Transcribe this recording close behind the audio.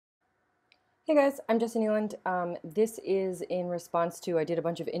Hey guys, I'm Jesse Nealand. This is in response to, I did a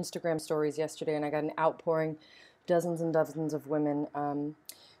bunch of Instagram stories yesterday and I got an outpouring, dozens and dozens of women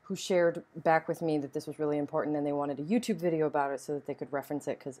who shared back with me that this was really important and they wanted a YouTube video about it so that they could reference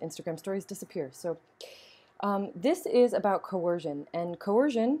it because Instagram stories disappear. So this is about coercion, and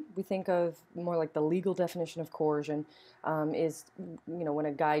coercion, we think of more like the legal definition of coercion, is, when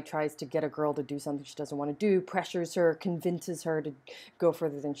a guy tries to get a girl to do something she doesn't want to do, pressures her, convinces her to go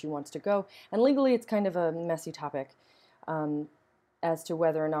further than she wants to go. And legally, it's kind of a messy topic as to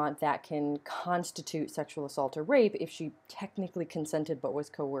whether or not that can constitute sexual assault or rape if she technically consented but was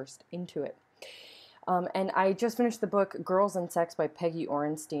coerced into it. And I just finished the book Girls and Sex by Peggy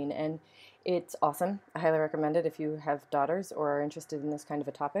Orenstein, and it's awesome. I highly recommend it if you have daughters or are interested in this kind of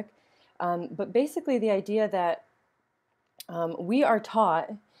a topic. But basically the idea that we are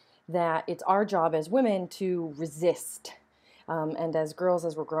taught that it's our job as women to resist. And as girls,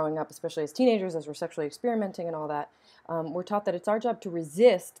 as we're growing up, especially as teenagers, as we're sexually experimenting and all that, we're taught that it's our job to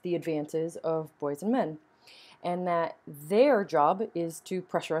resist the advances of boys and men. And that their job is to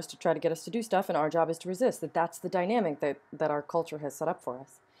pressure us to try to get us to do stuff, and our job is to resist. That's the dynamic that our culture has set up for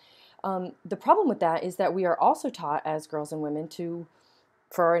us. The problem with that is that we are also taught as girls and women to,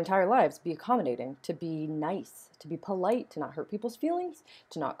 for our entire lives, be accommodating, to be nice, to be polite, to not hurt people's feelings,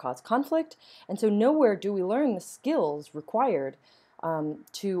 to not cause conflict. And so nowhere do we learn the skills required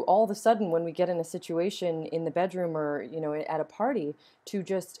to all of a sudden, when we get in a situation in the bedroom or, at a party, to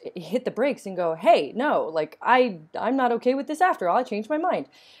just hit the brakes and go, hey, no, like, I'm not okay with this after all, I changed my mind.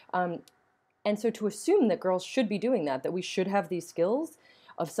 And so to assume that girls should be doing that we should have these skills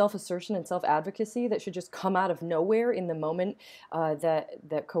of self-assertion and self-advocacy that should just come out of nowhere in the moment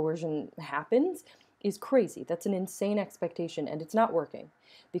that coercion happens is crazy. That's an insane expectation, and it's not working.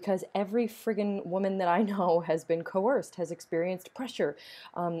 Because every friggin' woman that I know has been coerced, has experienced pressure.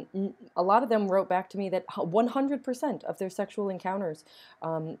 A lot of them wrote back to me that 100% of their sexual encounters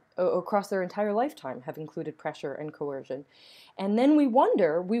across their entire lifetime have included pressure and coercion. And then we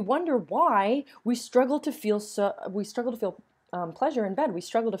wonder why we struggle to feel pleasure in bed. We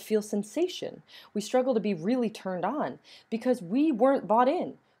struggle to feel sensation. We struggle to be really turned on because we weren't bought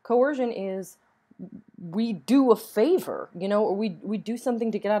in. Coercion is, we do a favor, or we do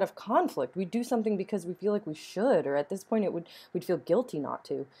something to get out of conflict. We do something because we feel like we should, or at this point we'd feel guilty not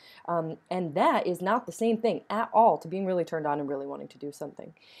to. And that is not the same thing at all to being really turned on and really wanting to do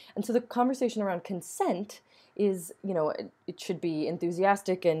something. And so the conversation around consent is, it should be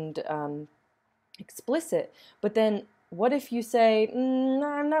enthusiastic and explicit, but then what if you say,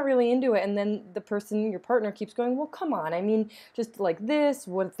 I'm not really into it, and then the person, your partner, keeps going, well, come on, I mean, just like this,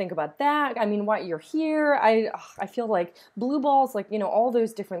 what think about that, I mean, why you're here, I feel like blue balls, like, all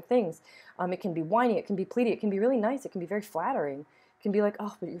those different things. It can be whiny, it can be pleady, it can be really nice, it can be very flattering, it can be like,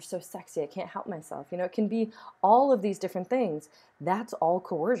 oh, but you're so sexy, I can't help myself, it can be all of these different things. That's all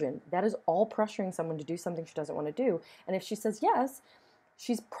coercion. That is all pressuring someone to do something she doesn't want to do, and if she says yes,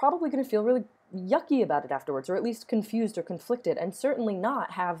 she's probably going to feel really yucky about it afterwards, or at least confused or conflicted, and certainly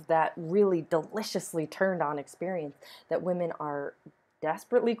not have that really deliciously turned on experience that women are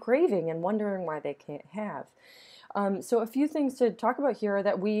desperately craving and wondering why they can't have. So a few things to talk about here are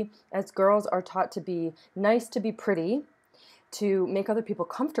that we, as girls, are taught to be nice, to be pretty, to make other people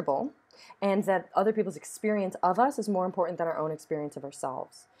comfortable, and that other people's experience of us is more important than our own experience of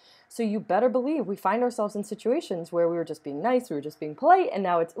ourselves. So you better believe we find ourselves in situations where we were just being nice, we were just being polite, and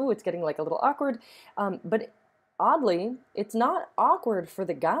now it's getting like a little awkward. But oddly, it's not awkward for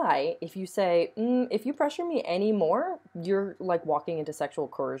the guy if you say, if you pressure me anymore, you're like walking into sexual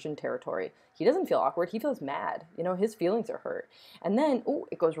coercion territory. He doesn't feel awkward, he feels mad. His feelings are hurt. And then,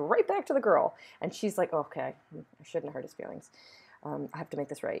 it goes right back to the girl. And she's like, okay, I shouldn't have hurt his feelings. I have to make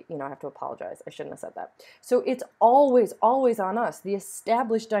this right. I have to apologize. I shouldn't have said that. So it's always, always on us. The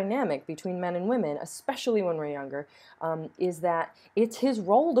established dynamic between men and women, especially when we're younger, is that it's his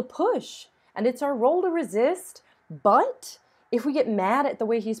role to push, and it's our role to resist. But if we get mad at the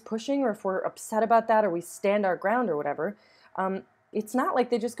way he's pushing, or if we're upset about that, or we stand our ground or whatever, it's not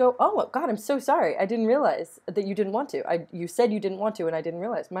like they just go, oh, God, I'm so sorry. I didn't realize that you didn't want to. You said you didn't want to, and I didn't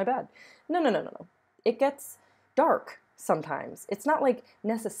realize. My bad. No. It gets dark. Sometimes. It's not like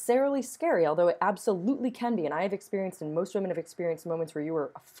necessarily scary, although it absolutely can be. And I have experienced, and most women have experienced, moments where you were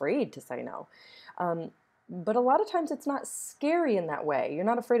afraid to say no. But a lot of times it's not scary in that way. You're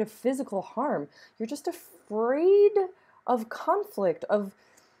not afraid of physical harm. You're just afraid of conflict, of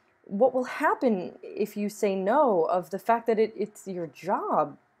what will happen if you say no, of the fact that it's your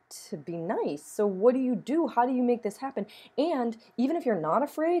job to be nice. So what do you do? How do you make this happen? And even if you're not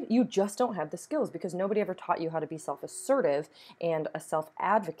afraid, you just don't have the skills because nobody ever taught you how to be self-assertive and a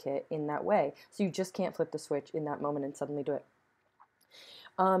self-advocate in that way. So you just can't flip the switch in that moment and suddenly do it.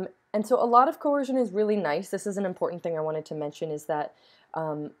 And so a lot of coercion is really nice. This is an important thing I wanted to mention, is that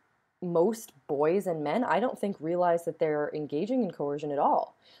most boys and men, I don't think, realize that they're engaging in coercion at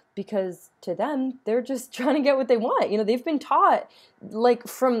all. Because to them, they're just trying to get what they want. You know, they've been taught, like,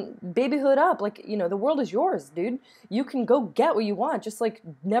 from babyhood up, like, you know, the world is yours, dude. You can go get what you want. Just, like,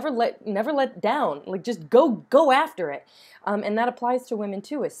 never let down. Like, just go after it. And that applies to women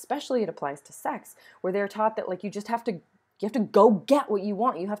too, especially it applies to sex, where they're taught that, like, you have to go get what you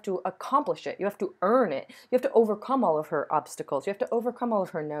want. You have to accomplish it. You have to earn it. You have to overcome all of her obstacles. You have to overcome all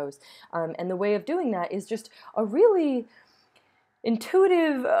of her no's. And the way of doing that is just a really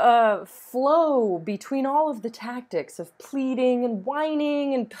intuitive flow between all of the tactics of pleading and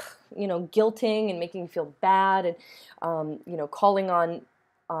whining and, you know, guilting and making you feel bad and, you know, calling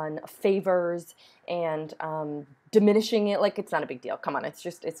on favors and diminishing it like it's not a big deal. Come on,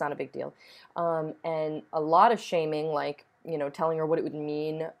 it's not a big deal. And a lot of shaming, like, you know, telling her what it would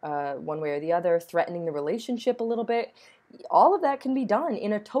mean one way or the other, threatening the relationship a little bit. All of that can be done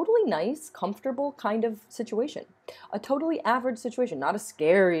in a totally nice, comfortable kind of situation. A totally average situation, not a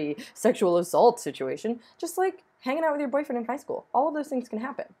scary sexual assault situation, just like hanging out with your boyfriend in high school. All of those things can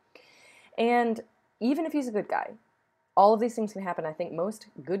happen. And even if he's a good guy, all of these things can happen. I think most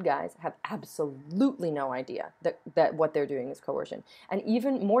good guys have absolutely no idea that what they're doing is coercion. And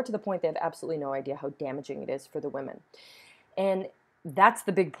even more to the point, they have absolutely no idea how damaging it is for the women. And that's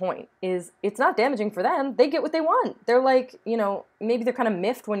the big point, is it's not damaging for them. They get what they want. They're like, you know, maybe they're kind of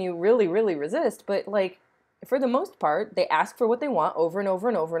miffed when you really, really resist, but like, for the most part, they ask for what they want over and over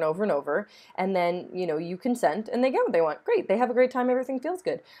and over and over and over, and then, you know, you consent and they get what they want. Great, they have a great time, everything feels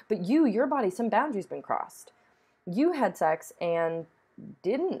good. But your body, some boundary's been crossed. You had sex and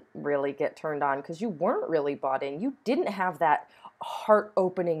didn't really get turned on because you weren't really bought in. You didn't have that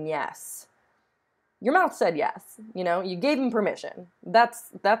heart-opening yes. Your mouth said yes, you know, you gave him permission.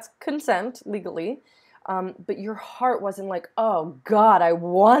 That's consent legally. But your heart wasn't like, oh God, I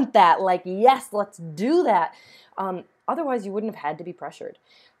want that. Like, yes, let's do that. Otherwise you wouldn't have had to be pressured.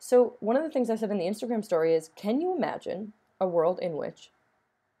 So one of the things I said in the Instagram story is, can you imagine a world in which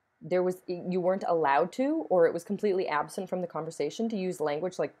you weren't allowed to, or it was completely absent from the conversation, to use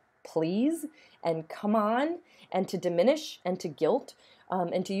language like please and come on and to diminish and to guilt,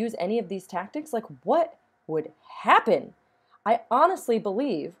 and to use any of these tactics? Like, what would happen? I honestly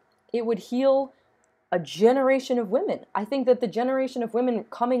believe it would heal a generation of women. I think that the generation of women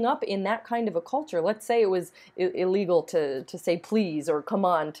coming up in that kind of a culture, let's say it was illegal to say please or come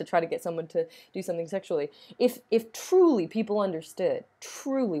on to try to get someone to do something sexually. If truly people understood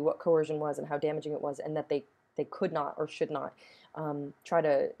truly what coercion was and how damaging it was, and that they could not or should not try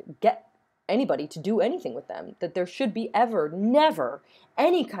to get anybody to do anything with them, that there should be never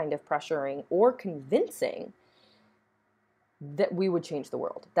any kind of pressuring or convincing, that we would change the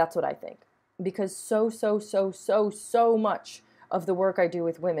world. That's what I think. Because so much of the work I do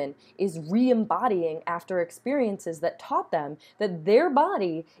with women is re-embodying after experiences that taught them that their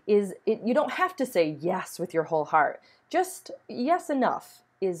body you don't have to say yes with your whole heart. Just yes enough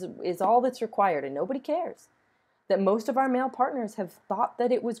is all that's required, and nobody cares. That most of our male partners have thought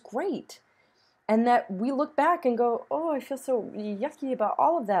that it was great. And that we look back and go, oh, I feel so yucky about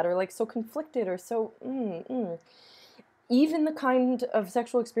all of that, or like so conflicted, or so, Even the kind of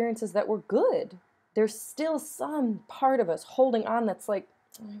sexual experiences that were good, there's still some part of us holding on that's like,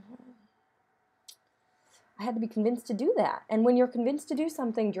 I had to be convinced to do that. And when you're convinced to do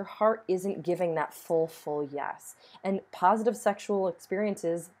something, your heart isn't giving that full yes. And positive sexual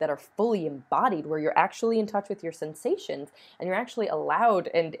experiences that are fully embodied, where you're actually in touch with your sensations, and you're actually allowed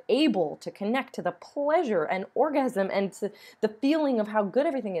and able to connect to the pleasure and orgasm and to the feeling of how good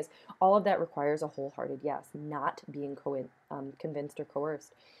everything is, all of that requires a wholehearted yes, not being convinced or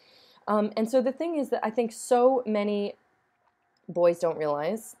coerced. And so the thing is that I think so many boys don't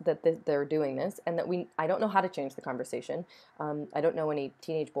realize that they're doing this, and that I don't know how to change the conversation. I don't know any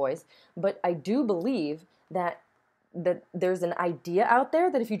teenage boys, but I do believe that there's an idea out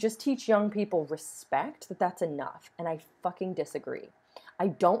there that if you just teach young people respect, that's enough. And I fucking disagree. I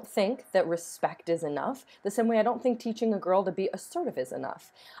don't think that respect is enough, the same way I don't think teaching a girl to be assertive is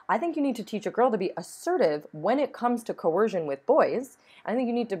enough. I think you need to teach a girl to be assertive when it comes to coercion with boys. I think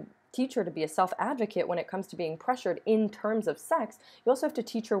you need to teach her to be a self-advocate when it comes to being pressured in terms of sex, you also have to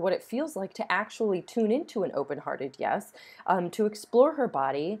teach her what it feels like to actually tune into an open-hearted yes, to explore her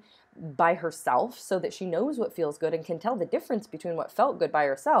body by herself so that she knows what feels good and can tell the difference between what felt good by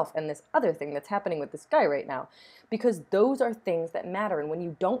herself and this other thing that's happening with this guy right now. Because those are things that matter. And when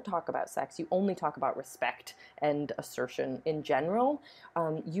you don't talk about sex, you only talk about respect and assertion in general.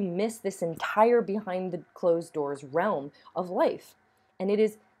 You miss this entire behind the closed doors realm of life. And it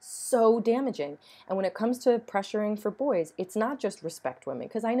is so damaging. And when it comes to pressuring for boys, it's not just respect women,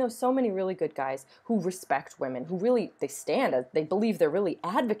 because I know so many really good guys who respect women, who really, they believe they're really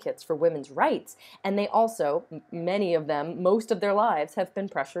advocates for women's rights. And they also, many of them, most of their lives have been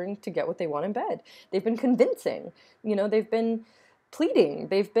pressuring to get what they want in bed. They've been convincing, they've been pleading,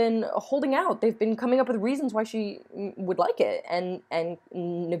 they've been holding out, they've been coming up with reasons why she would like it and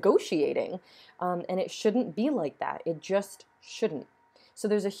negotiating. And it shouldn't be like that. It just shouldn't. So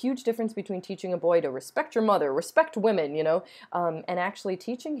there's a huge difference between teaching a boy to respect your mother, respect women, and actually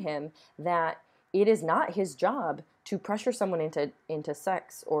teaching him that it is not his job to pressure someone into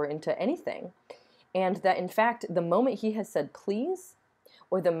sex or into anything. And that, in fact, the moment he has said please,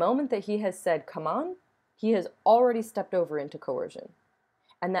 or the moment that he has said come on, he has already stepped over into coercion.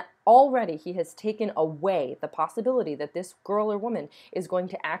 And that already he has taken away the possibility that this girl or woman is going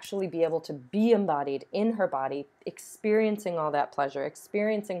to actually be able to be embodied in her body, experiencing all that pleasure,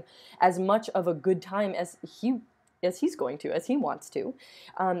 experiencing as much of a good time as he's going to, as he wants to,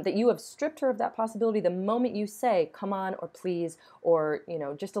 that you have stripped her of that possibility the moment you say, come on, or please, or,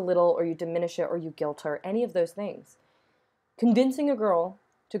 just a little, or you diminish it, or you guilt her, any of those things. Convincing a girl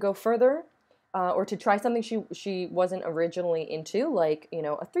to go further, or to try something she wasn't originally into, like,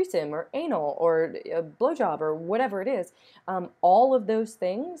 a threesome or anal or a blowjob or whatever it is, all of those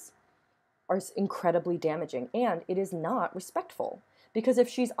things are incredibly damaging, and it is not respectful. Because if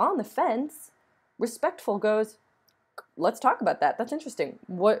she's on the fence, respectful goes, let's talk about that. That's interesting.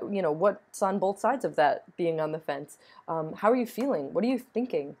 What's on both sides of that being on the fence? How are you feeling? What are you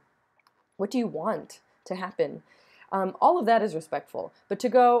thinking? What do you want to happen? All of that is respectful. But to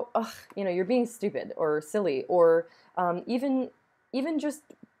go, you're being stupid or silly, or even just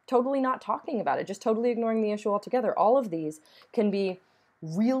totally not talking about it, just totally ignoring the issue altogether, all of these can be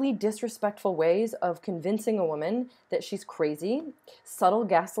really disrespectful ways of convincing a woman that she's crazy, subtle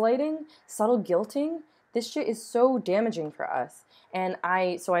gaslighting, subtle guilting. This shit is so damaging for us. And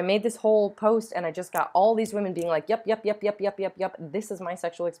so I made this whole post, and I just got all these women being like, yep, this is my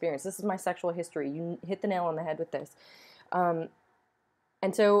sexual experience. This is my sexual history. You hit the nail on the head with this.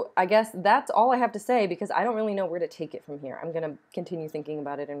 And so I guess that's all I have to say, because I don't really know where to take it from here. I'm going to continue thinking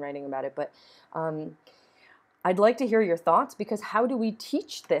about it and writing about it. But I'd like to hear your thoughts, because how do we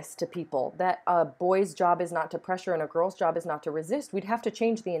teach this to people, that a boy's job is not to pressure and a girl's job is not to resist? We'd have to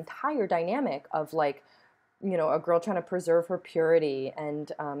change the entire dynamic of, like, a girl trying to preserve her purity,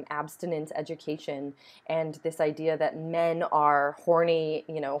 and abstinence education, and this idea that men are horny,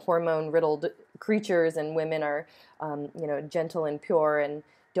 hormone-riddled creatures, and women are, gentle and pure and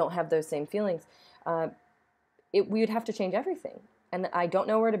don't have those same feelings. We would have to change everything. And I don't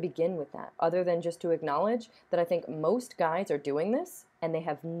know where to begin with that, other than just to acknowledge that I think most guys are doing this, and they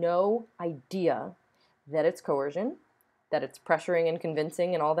have no idea that it's coercion, that it's pressuring and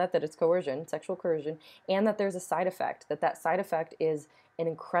convincing and all that it's coercion, sexual coercion, and that there's a side effect, that side effect is an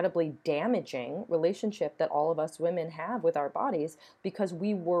incredibly damaging relationship that all of us women have with our bodies, because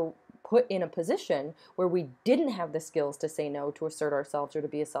we were put in a position where we didn't have the skills to say no, to assert ourselves, or to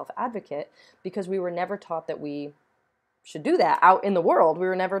be a self-advocate, because we were never taught that we should do that out in the world. We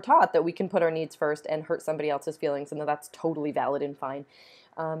were never taught that we can put our needs first and hurt somebody else's feelings, and that that's totally valid and fine.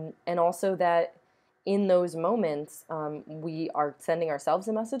 And also that in those moments, we are sending ourselves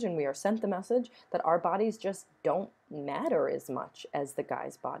a message, and we are sent the message that our bodies just don't matter as much as the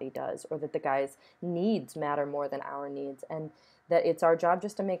guy's body does, or that the guy's needs matter more than our needs, and that it's our job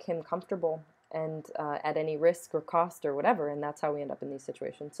just to make him comfortable, and at any risk or cost or whatever, and that's how we end up in these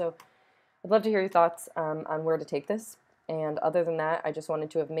situations. So I'd love to hear your thoughts on where to take this. And other than that, I just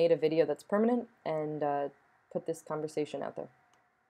wanted to have made a video that's permanent and put this conversation out there.